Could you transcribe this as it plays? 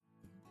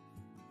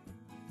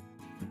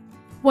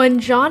When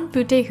Jean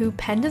Boutehou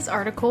penned his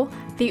article,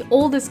 The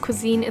Oldest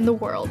Cuisine in the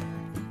World,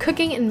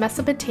 Cooking in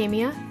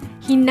Mesopotamia,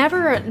 he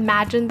never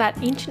imagined that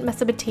ancient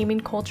Mesopotamian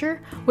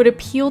culture would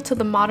appeal to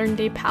the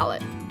modern-day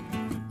palate.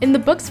 In the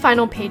book's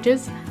final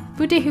pages,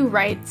 Boutehou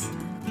writes,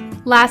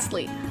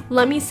 "Lastly,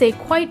 let me say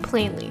quite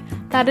plainly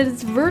that it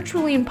is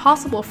virtually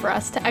impossible for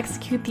us to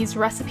execute these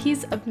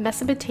recipes of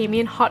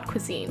Mesopotamian hot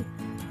cuisine.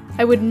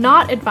 I would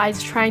not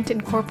advise trying to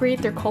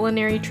incorporate their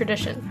culinary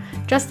tradition,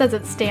 just as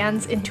it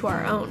stands, into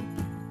our own."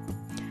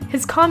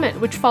 His comment,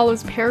 which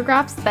follows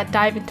paragraphs that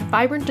dive into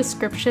vibrant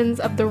descriptions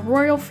of the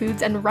royal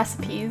foods and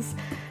recipes,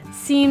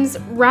 seems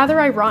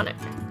rather ironic.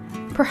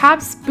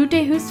 Perhaps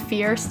Boutehou's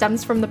fear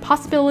stems from the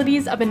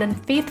possibilities of an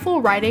unfaithful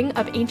writing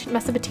of ancient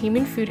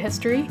Mesopotamian food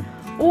history,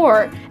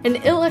 or an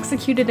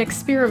ill-executed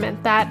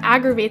experiment that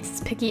aggravates his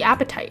picky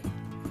appetite.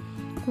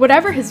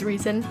 Whatever his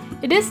reason,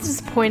 it is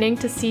disappointing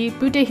to see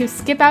Boutehou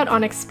skip out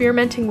on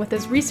experimenting with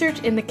his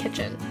research in the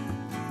kitchen.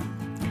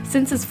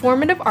 Since his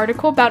formative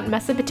article about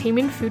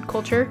Mesopotamian food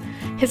culture,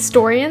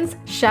 historians,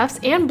 chefs,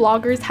 and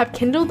bloggers have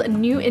kindled a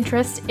new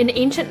interest in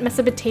ancient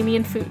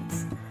Mesopotamian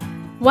foods.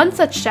 One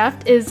such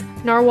chef is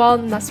Narwal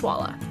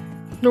Nasrallah.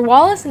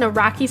 Narwal is an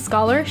Iraqi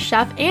scholar,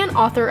 chef, and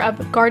author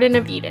of Garden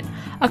of Eden,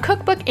 a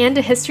cookbook and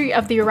a history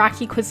of the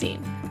Iraqi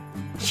cuisine.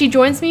 She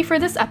joins me for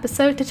this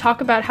episode to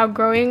talk about how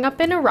growing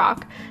up in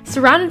Iraq,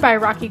 surrounded by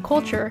Iraqi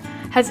culture,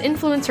 has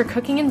influenced her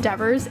cooking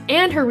endeavors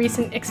and her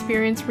recent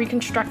experience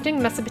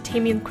reconstructing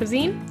Mesopotamian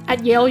cuisine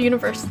at Yale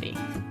University.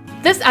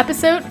 This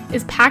episode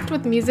is packed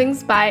with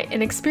musings by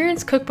an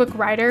experienced cookbook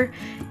writer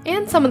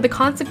and some of the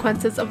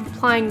consequences of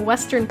applying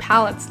Western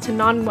palates to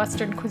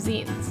non-Western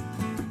cuisines.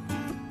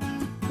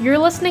 You're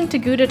listening to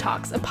Gouda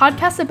Talks, a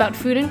podcast about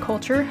food and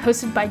culture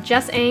hosted by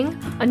Jess Ang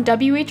on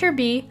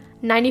WHRB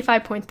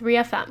 95.3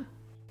 FM.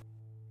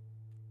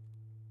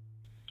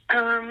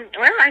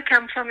 Well, I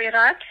come from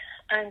Iraq,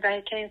 and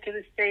I came to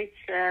the States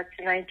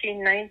in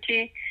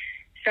 1990.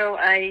 So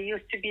I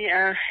used to be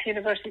a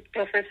university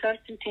professor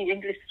teaching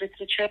English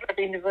literature at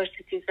the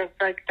universities of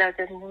Baghdad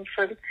and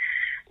Mosul.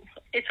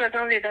 It was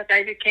only that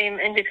I became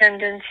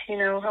independent,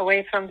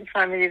 away from the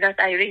family, that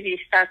I really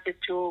started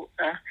to,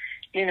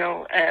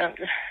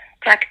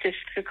 practice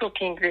the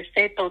cooking, the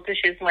staple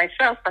dishes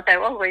myself. But I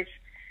always,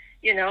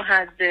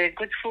 had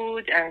good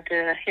food, and,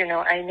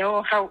 I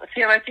know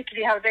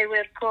theoretically how they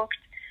were cooked.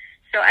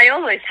 So I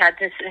always had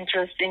this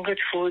interest in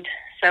good food.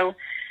 So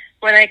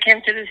when I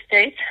came to the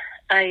States,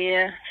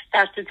 I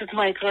started with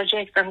my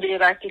project on the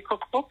Iraqi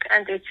cookbook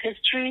and its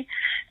history.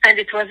 And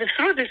it was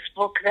through this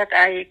book that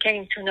I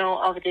came to know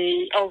of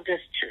the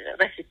oldest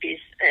recipes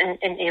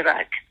in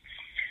Iraq.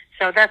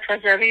 So that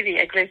was really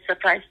a great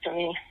surprise to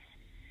me.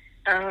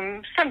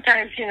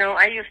 Sometimes,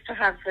 I used to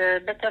have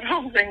better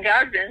homes and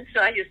gardens,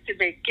 so I used to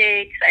bake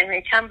cakes, I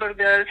make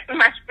hamburgers,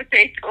 mashed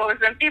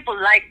potatoes, and people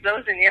liked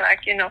those in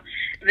Iraq,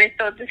 They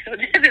thought this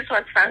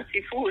was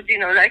fancy food,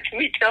 like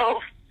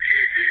meatloaf.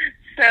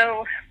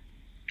 So,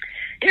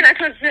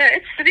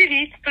 it's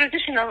really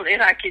traditional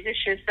Iraqi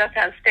dishes that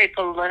are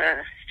staple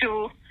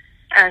stew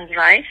and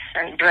rice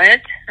and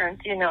bread and,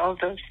 all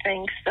those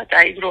things that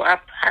I grew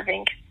up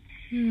having.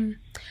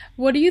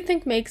 What do you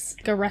think makes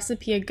a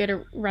recipe a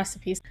good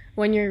recipe?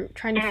 When you're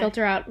trying to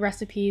filter out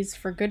recipes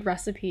for good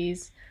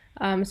recipes,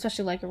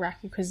 especially like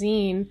Iraqi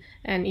cuisine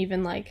and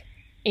even like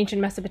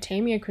ancient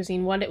Mesopotamian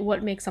cuisine,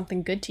 what makes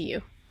something good to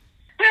you?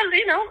 Well,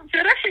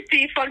 the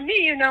recipe for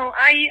me,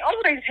 I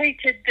always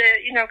hated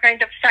the,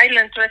 kind of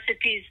silent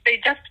recipes.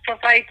 They just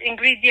provide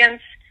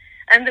ingredients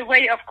and the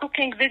way of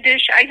cooking the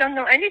dish. I don't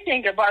know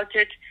anything about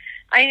it.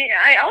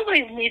 I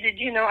always needed,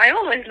 I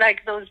always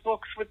like those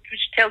books which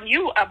tell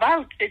you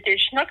about the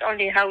dish, not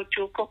only how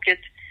to cook it.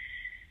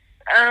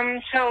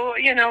 So,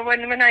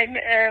 when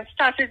I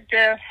started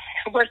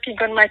working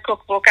on my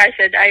cookbook, I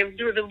said I would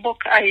do the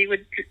book I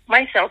would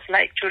myself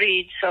like to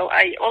read. So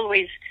I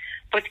always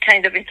put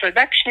kind of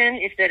introduction,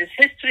 if there is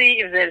history,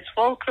 if there is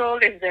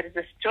folklore, if there is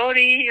a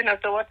story,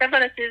 so whatever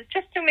it is,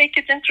 just to make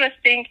it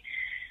interesting.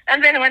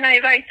 And then when I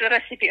write the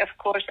recipe, of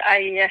course,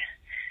 I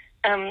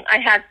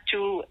had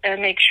to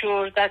make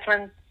sure that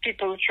when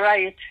people try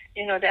it,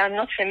 they are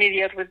not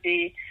familiar with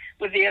the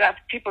Iraq.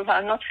 People who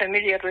are not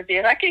familiar with the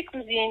Iraqi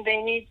cuisine, they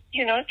need,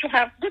 to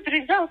have good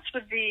results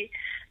with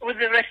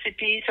the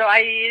recipe. So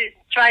I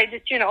tried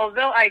it,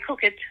 although I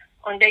cook it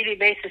on daily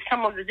basis.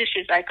 Some of the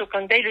dishes I cook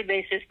on daily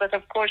basis, but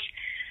of course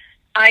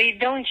I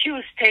don't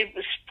use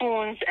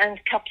tablespoons and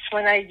cups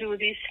when I do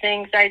these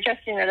things. I just,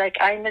 like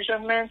eye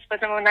measurements.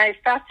 But when I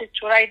started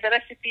to write the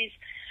recipes,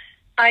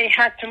 I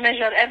had to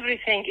measure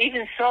everything,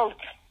 even salt,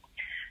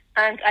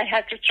 and I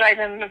had to try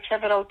them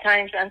several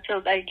times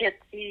until I get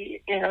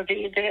the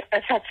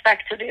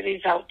satisfactory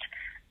result.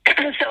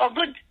 So a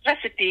good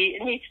recipe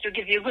needs to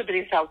give you good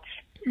results.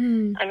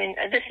 I mean,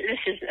 this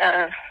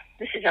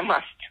is a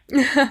must.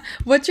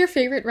 What's your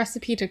favorite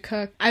recipe to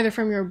cook, either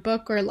from your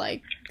book or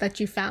like that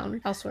you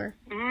found elsewhere?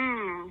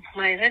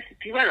 My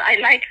recipe. Well, I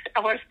like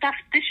our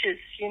stuffed dishes.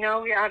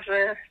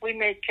 We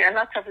make a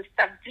lot of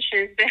stuffed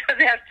dishes.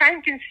 They are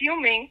time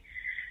consuming.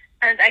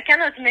 and I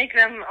cannot make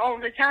them all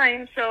the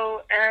time.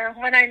 So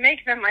when I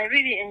make them, I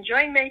really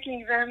enjoy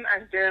making them,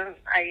 and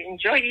I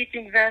enjoy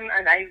eating them,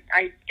 and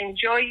I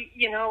enjoy,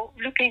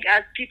 looking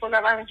at people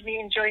around me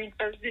enjoying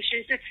those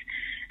dishes. It's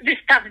the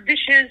stuffed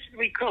dishes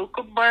we call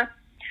kubba.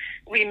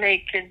 We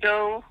make a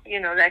dough,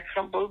 like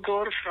from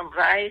bulgur, from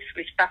rice.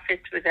 We stuff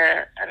it with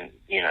a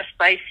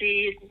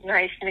spicy,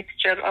 nice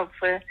mixture of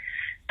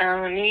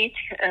meat,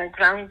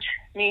 ground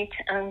meat,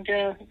 and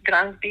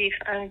ground beef,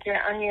 and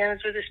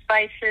onions with the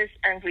spices,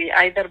 and we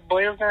either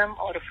boil them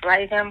or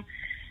fry them.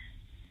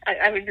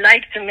 I would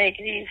like to make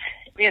these,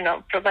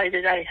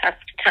 provided I have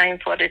time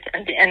for it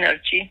and the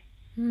energy.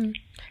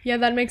 Yeah,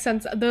 that makes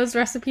sense. Those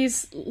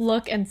recipes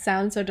look and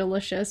sound so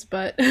delicious,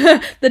 but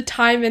the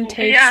time it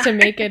takes to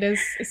make it is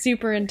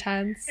super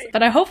intense.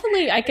 But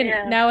hopefully I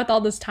can, now with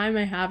all this time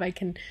I have, I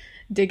can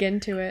dig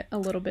into it a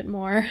little bit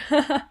more.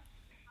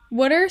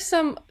 What are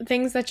some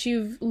things that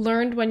you've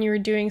learned when you were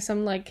doing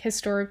some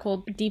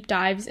historical deep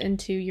dives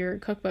into your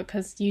cookbook?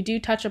 Because you do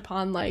touch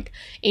upon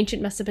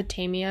ancient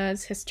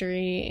Mesopotamia's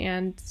history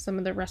and some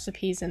of the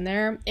recipes in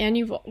there. And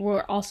you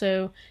were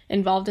also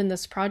involved in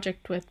this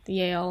project with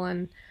Yale.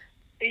 And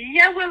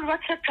yeah, well,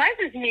 what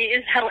surprises me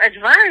is how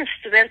advanced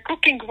their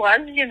cooking was.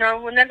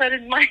 Never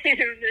in my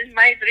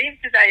dreams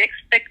did I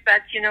expect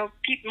that,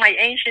 my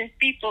ancient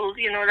people,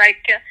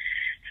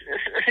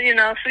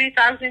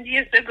 3,000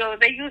 years ago,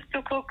 they used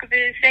to cook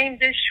the same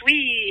dish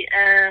we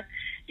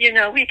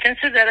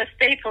consider a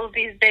staple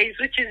these days,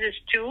 which is a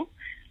stew.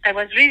 I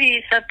was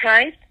really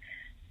surprised.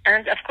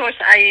 And of course,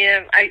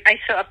 I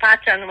saw a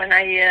pattern when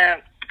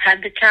I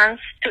had the chance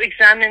to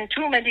examine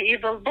two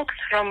medieval books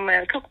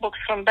cookbooks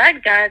from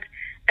Baghdad.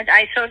 And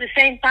I saw the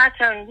same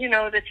pattern,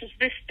 this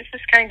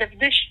is kind of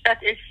dish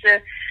that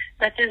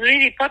is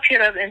really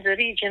popular in the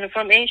region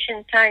from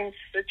ancient times.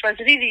 It was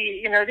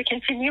really, the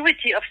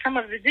continuity of some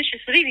of the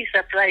dishes really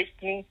surprised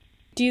me.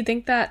 Do you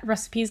think that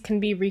recipes can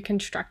be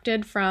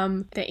reconstructed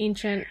from the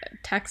ancient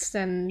texts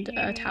and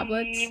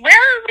tablets?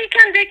 Well, they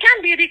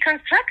can be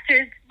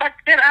reconstructed, but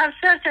there are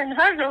certain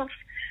hurdles.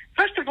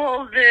 First of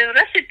all, the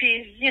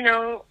recipes,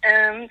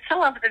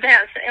 some of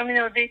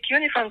the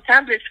cuneiform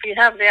tablets we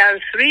have, they are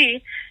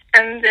 3.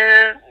 And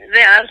there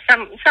are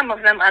some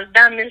of them are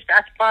damaged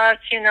at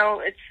parts.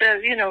 It's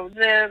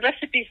the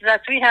recipes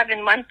that we have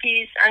in one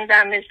piece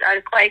undamaged are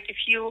quite a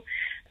few.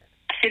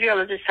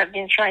 Cereologists have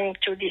been trying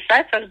to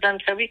decipher them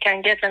so we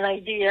can get an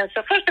idea.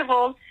 So first of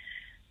all,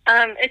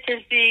 it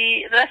is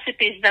the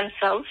recipes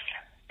themselves.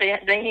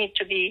 They need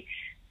to be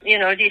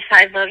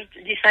deciphered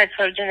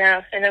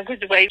in a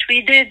good way.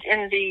 We did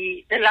in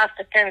the last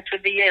attempt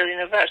with the Yale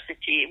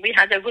University. We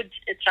had a good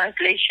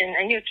translation,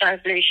 a new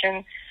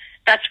translation.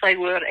 That's why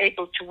we were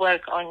able to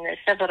work on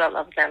several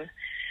of them.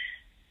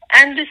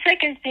 And the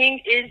second thing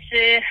is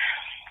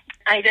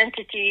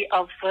identification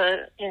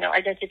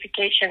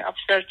of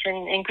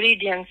certain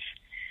ingredients.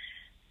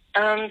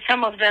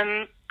 Some of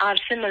them are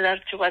similar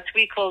to what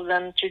we call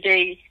them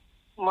today,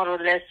 more or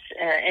less,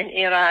 in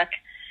Iraq.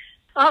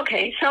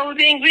 Okay, so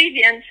the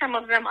ingredients, some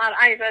of them are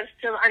either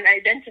still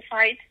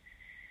unidentified,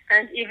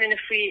 and even if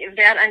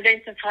they are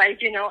identified,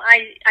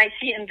 I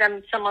see in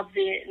them some of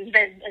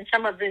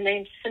the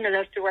names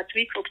similar to what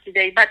we cook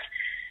today. But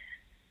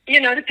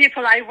the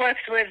people I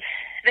worked with,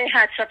 they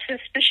had some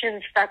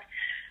suspicions that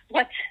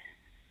what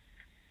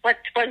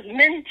was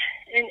mint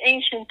in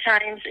ancient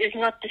times is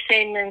not the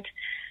same mint.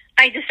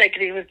 I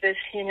disagree with this.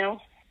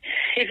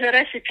 If the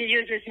recipe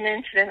uses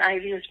mint, then I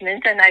use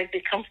mint, and I'd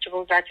be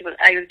comfortable that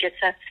I will get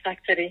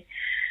satisfactory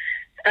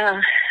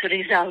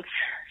results.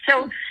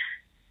 So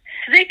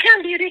they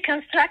can be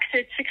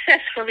reconstructed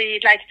successfully,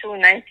 to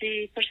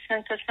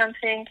 90% or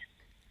something.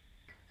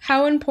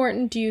 How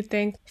important do you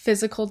think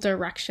physical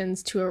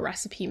directions to a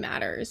recipe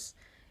matters?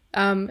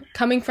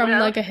 Coming from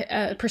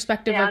a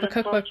perspective of a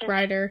cookbook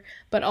writer,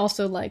 but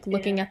also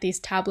looking at these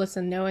tablets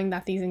and knowing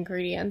that these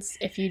ingredients,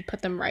 if you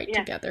put them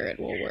together, it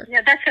will work.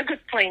 Yeah, that's a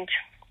good point.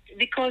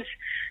 Because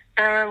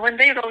when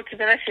they wrote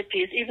the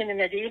recipes, even in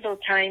medieval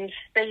times,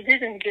 they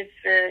didn't give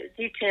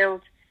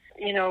detailed,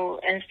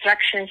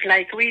 instructions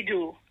like we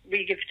do.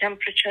 We give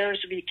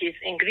temperatures, we give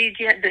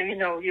ingredients,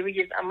 we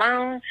give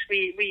amounts,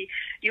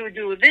 you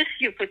do this,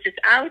 you put it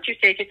out, you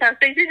take it out.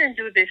 They didn't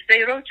do this.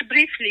 They wrote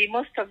briefly,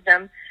 most of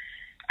them.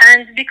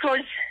 And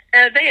because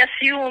they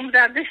assume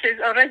that this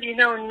is already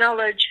known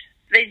knowledge,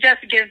 they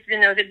just give,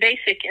 the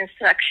basic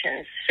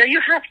instructions. So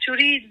you have to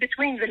read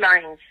between the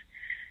lines.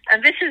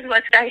 And this is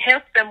what I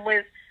helped them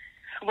with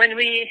when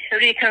we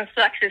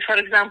reconstructed, for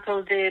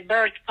example, the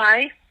bird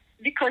pie.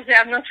 Because they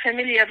are not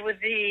familiar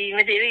with the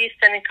Middle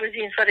Eastern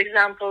cuisine, for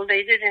example,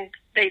 they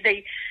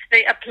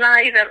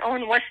apply their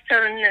own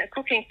Western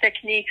cooking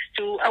techniques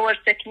to our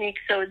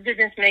techniques, so it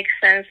didn't make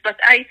sense. But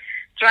I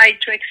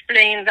tried to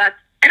explain that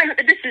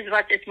this is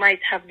what it might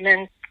have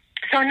meant.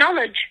 So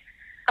knowledge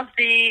of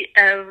the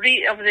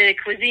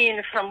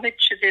cuisine from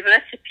which the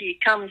recipe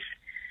comes,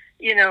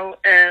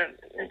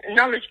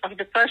 knowledge of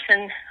the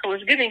person who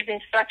is giving the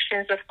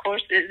instructions, of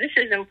course, this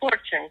is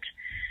important.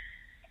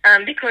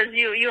 because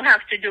you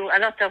have to do a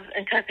lot of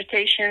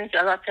interpretations,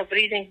 a lot of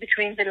reading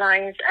between the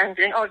lines, and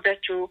in order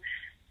to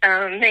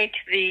make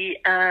the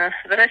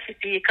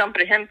recipe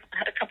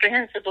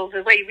comprehensible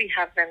the way we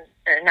have them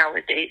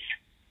nowadays.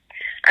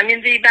 I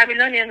mean, the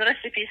Babylonian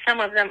recipes, some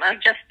of them are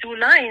just 2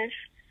 lines,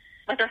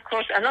 but of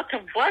course a lot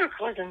of work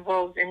was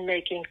involved in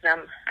making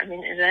them. I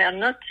mean, they are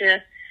not,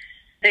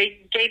 they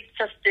gave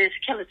just the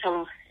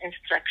skeletal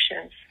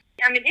instructions.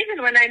 I mean,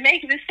 even when I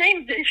make the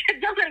same dish,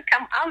 it doesn't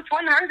come out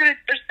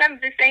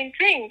 100% the same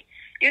thing.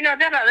 You know,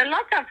 there are a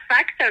lot of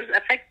factors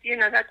that affect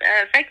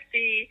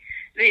the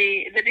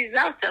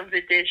result of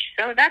the dish.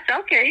 So that's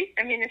okay.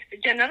 I mean,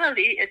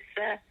 generally it's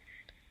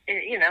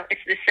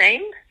the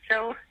same.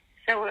 So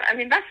I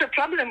mean, that's the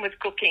problem with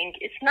cooking.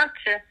 It's not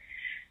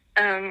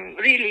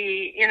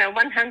really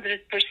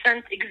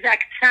 100%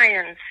 exact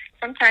science.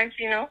 Sometimes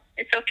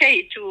it's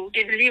okay to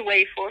give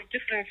leeway for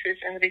differences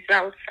in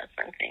results or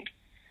something.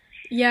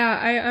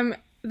 Yeah,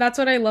 that's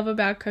what I love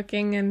about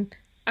cooking, and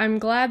I'm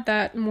glad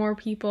that more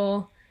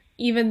people,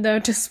 even though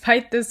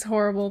despite this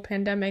horrible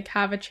pandemic,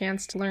 have a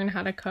chance to learn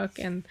how to cook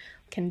and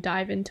can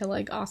dive into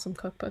like awesome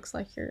cookbooks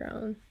like your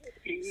own.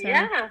 So.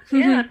 Yeah,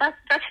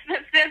 that's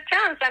their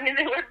chance. I mean,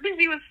 they were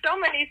busy with so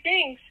many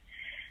things,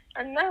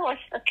 and now at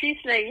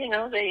least they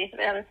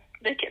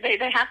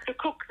have to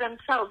cook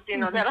themselves.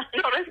 There are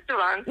no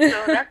restaurants,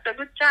 so that's a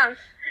good chance.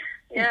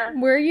 Yeah.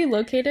 Where are you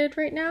located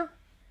right now?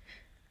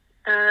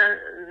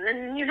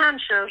 In New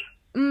Hampshire.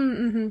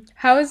 Mm-hmm.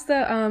 How is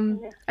the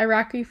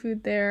Iraqi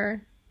food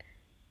there?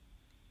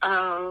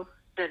 Oh,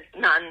 there's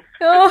none.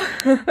 Oh.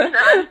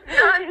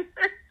 none.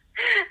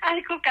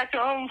 I cook at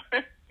home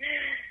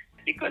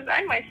because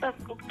I myself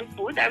cook the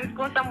food. I would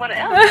go somewhere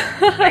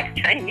else, like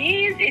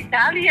Chinese,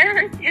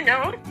 Italian,